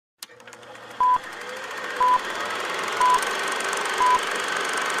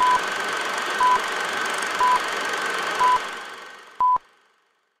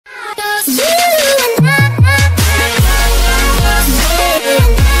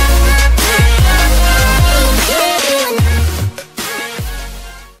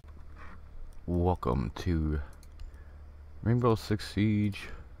welcome to Rainbow Six Siege.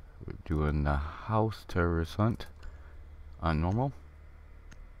 We're doing the house terrorist hunt on normal.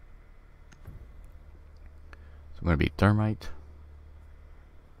 So I'm going to be Thermite.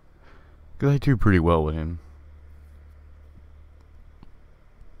 Because I do pretty well with him.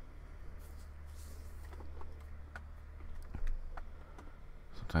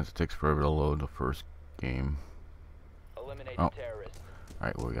 Sometimes it takes forever to load the first game. Eliminate Oh. terrorists.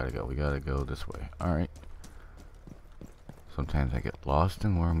 Alright, well, we gotta go this way. Alright. Sometimes I get lost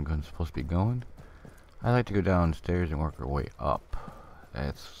in where I'm supposed to be going. I like to go downstairs and work our way up.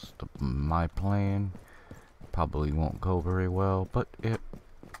 That's my plan. Probably won't go very well, but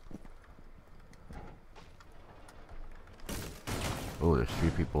Oh, there's 3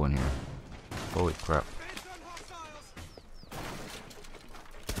 people in here. Holy crap.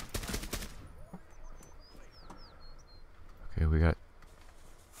 Okay, we got...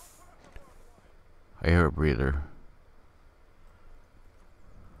 I hear a breather.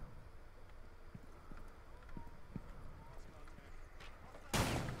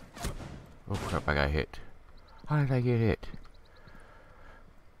 Oh crap, I got hit. How did I get hit?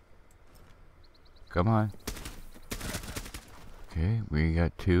 Come on. Okay, we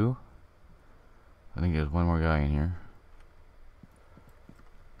got 2. I think there's one more guy in here.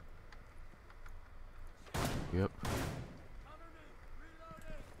 Yep.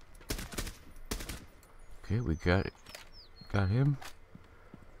 Okay, we got him.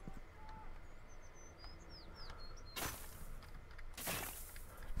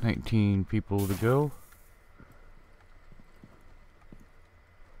 "19 people to go.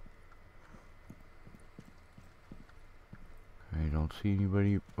 I don't see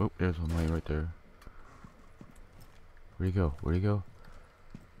anybody. Oh, there's somebody right there. Where'd he go? Where'd he go?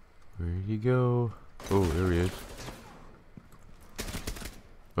 Where'd he go? Oh, there he is.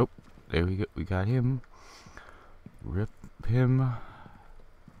 Oh, there we go. We got him. Rip him.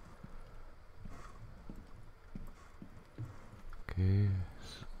 Okay.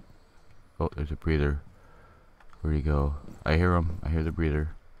 Oh, there's a breather. Where'd he go? I hear him. I hear the breather.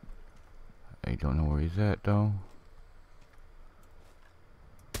 I don't know where he's at though.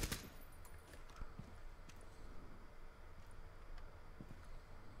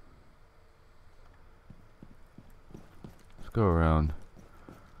 Let's go around.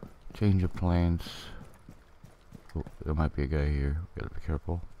 Change of plans. Oh, there might be a guy here. We gotta be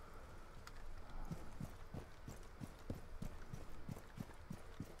careful.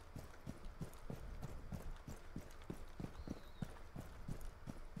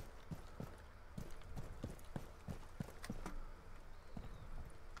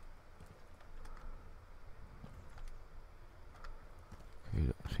 Okay,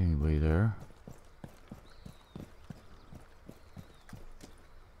 don't see anybody there.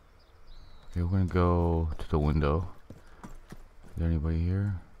 Okay, we're gonna go to the window. Is there anybody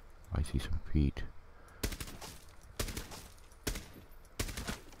here? I see some feet.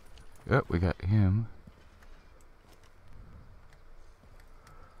 Yep, we got him.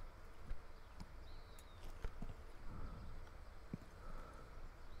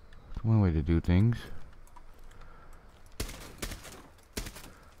 That's one way to do things.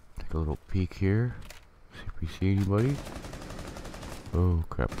 Take a little peek here. See if we see anybody. Oh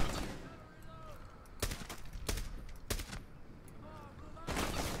crap.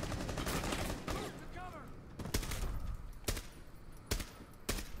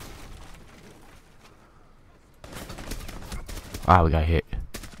 Ah, we got hit.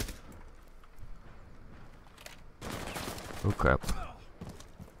 Oh crap.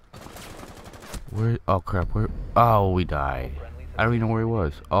 Where? Oh crap, where? Oh, we died. I don't even know where he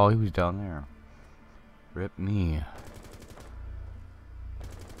was. Oh, he was down there. Rip me.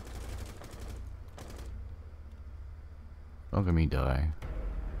 Don't let me die.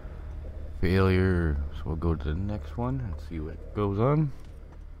 Failure. So we'll go to the next one and see what goes on.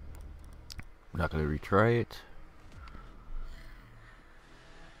 We're not gonna retry it.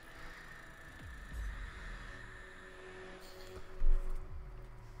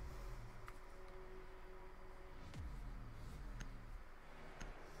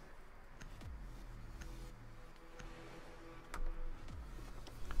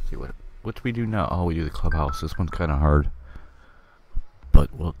 See what we do now. Oh, we do the clubhouse. This one's kind of hard,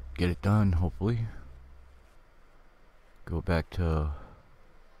 but we'll get it done hopefully. Go back to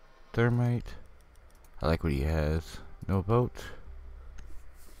Thermite. I like what he has. No boat.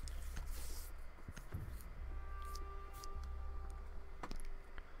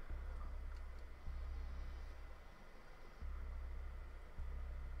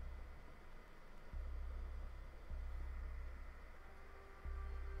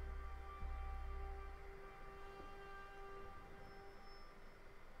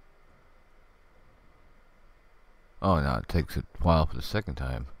 Oh, no, it takes a while for the second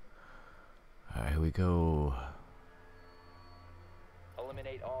time. Alright, here we go.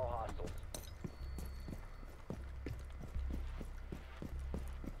 Eliminate all hostiles.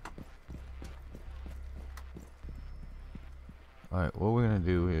 Alright, what we're gonna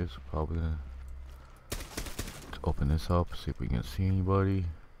do is probably gonna open this up, see if we can see anybody.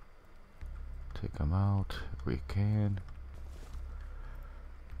 Take them out if we can.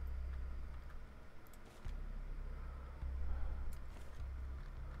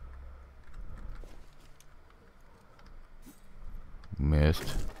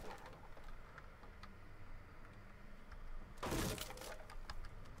 Missed.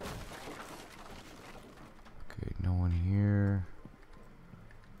 Okay, no one here.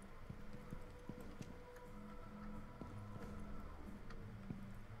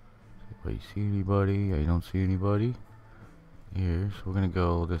 Anybody see anybody? I don't see anybody here, so we're gonna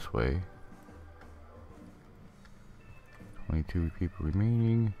go this way. 22 people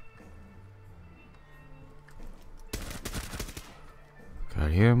remaining.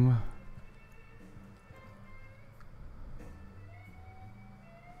 Got him.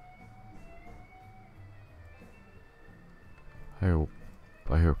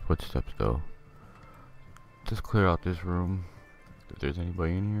 I hear footsteps though. Just clear out this room. If there's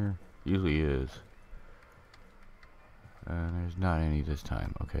anybody in here, usually is. And there's not any this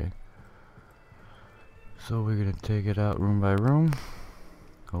time, okay. So we're gonna take it out room by room.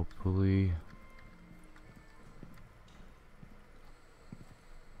 Hopefully.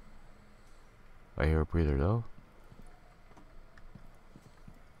 I hear a breather though.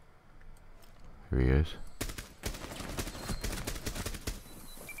 Here he is.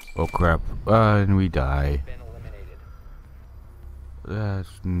 Oh crap. And we die. That's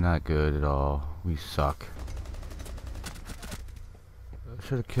not good at all. We suck. I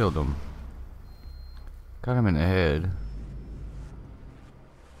should have killed him. Got him in the head.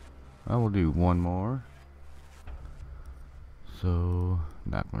 I will do one more. So,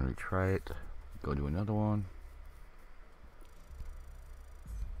 not gonna retry it. Go do another one.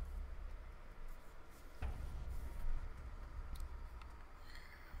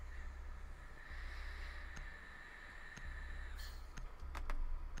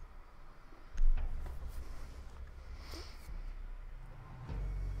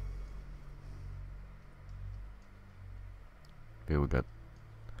 Okay, we got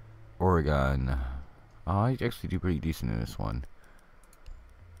Oregon. I actually do pretty decent in this one.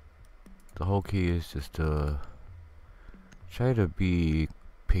 The whole key is just to try to be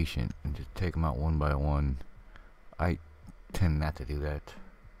patient and just take them out one by one. I tend not to do that,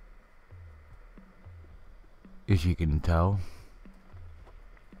 as you can tell.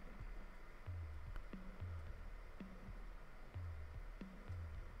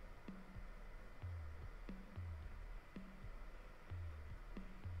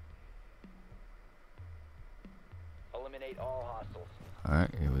 Eliminate all hostiles.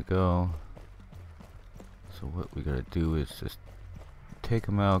 Alright, here we go. So what we gotta do is just take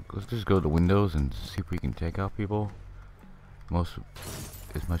them out. Let's just go to windows and see if we can take out people.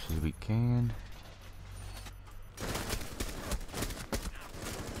 As much as we can.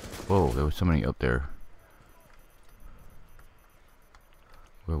 Whoa, there was somebody up there.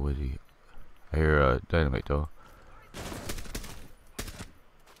 Where was he? I hear dynamite though.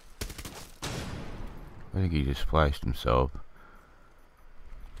 I think he just splashed himself.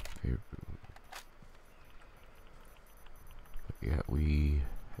 Here. Yeah, we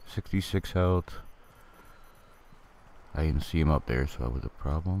have 66 health. I didn't see him up there, so that was a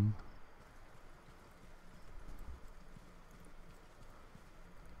problem.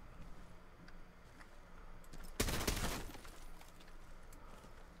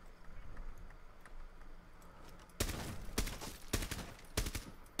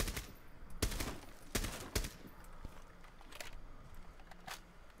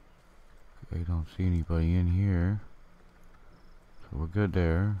 I don't see anybody in here, so we're good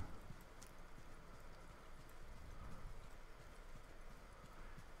there.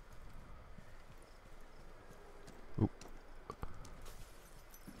 Oop.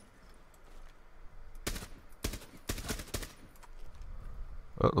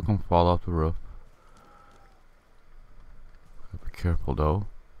 Oh, look him fall off the roof. Be careful though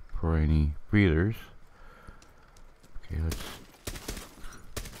for any breathers. Okay, let's.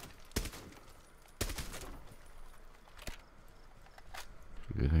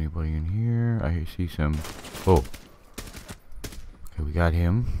 If there's anybody in here, I see some. Oh, okay, we got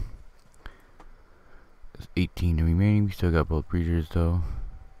him. There's 18 remaining. We still got both breeders though.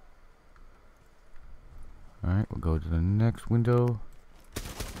 Alright, we'll go to the next window.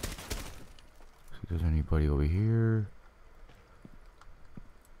 See there's anybody over here.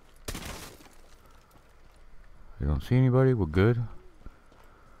 I don't see anybody. We're good.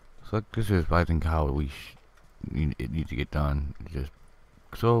 So like this is, I think, how it needs to get done. Just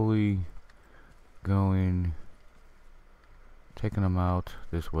slowly going, taking them out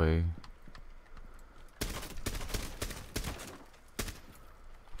this way.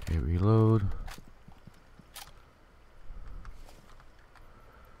 Okay, reload.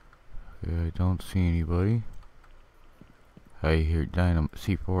 Okay, I don't see anybody. I hear dynamite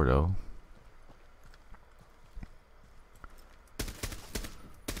C4 though.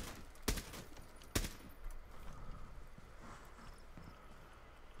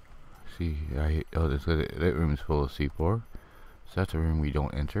 See, oh, that room is full of C4. So that's a room we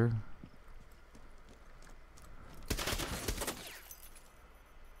don't enter.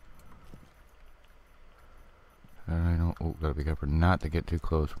 And I don't. Oh, gotta be careful not to get too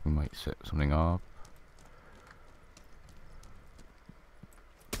close. We might set something off.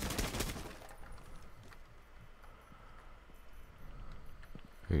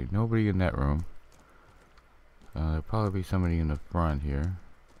 Okay, nobody in that room. There'll probably be somebody in the front here.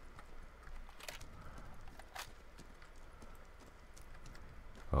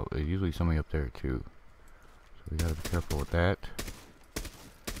 Oh, there's usually somebody up there too. So we gotta be careful with that.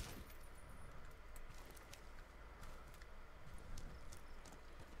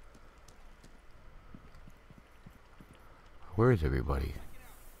 Where is everybody?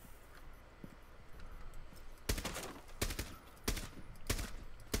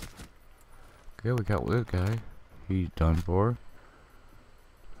 Okay, we got this guy. He's done for.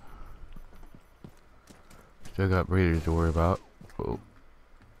 Still got raiders to worry about. Oh,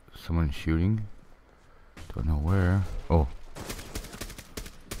 someone's shooting. Don't know where. Oh.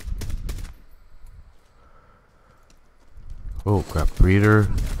 Oh crap, breeder.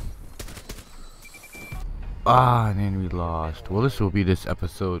 Ah, and then we lost. Well, this will be this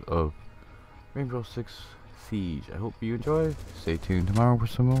episode of Rainbow Six Siege. I hope you enjoy. Stay tuned tomorrow for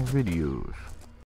some more videos.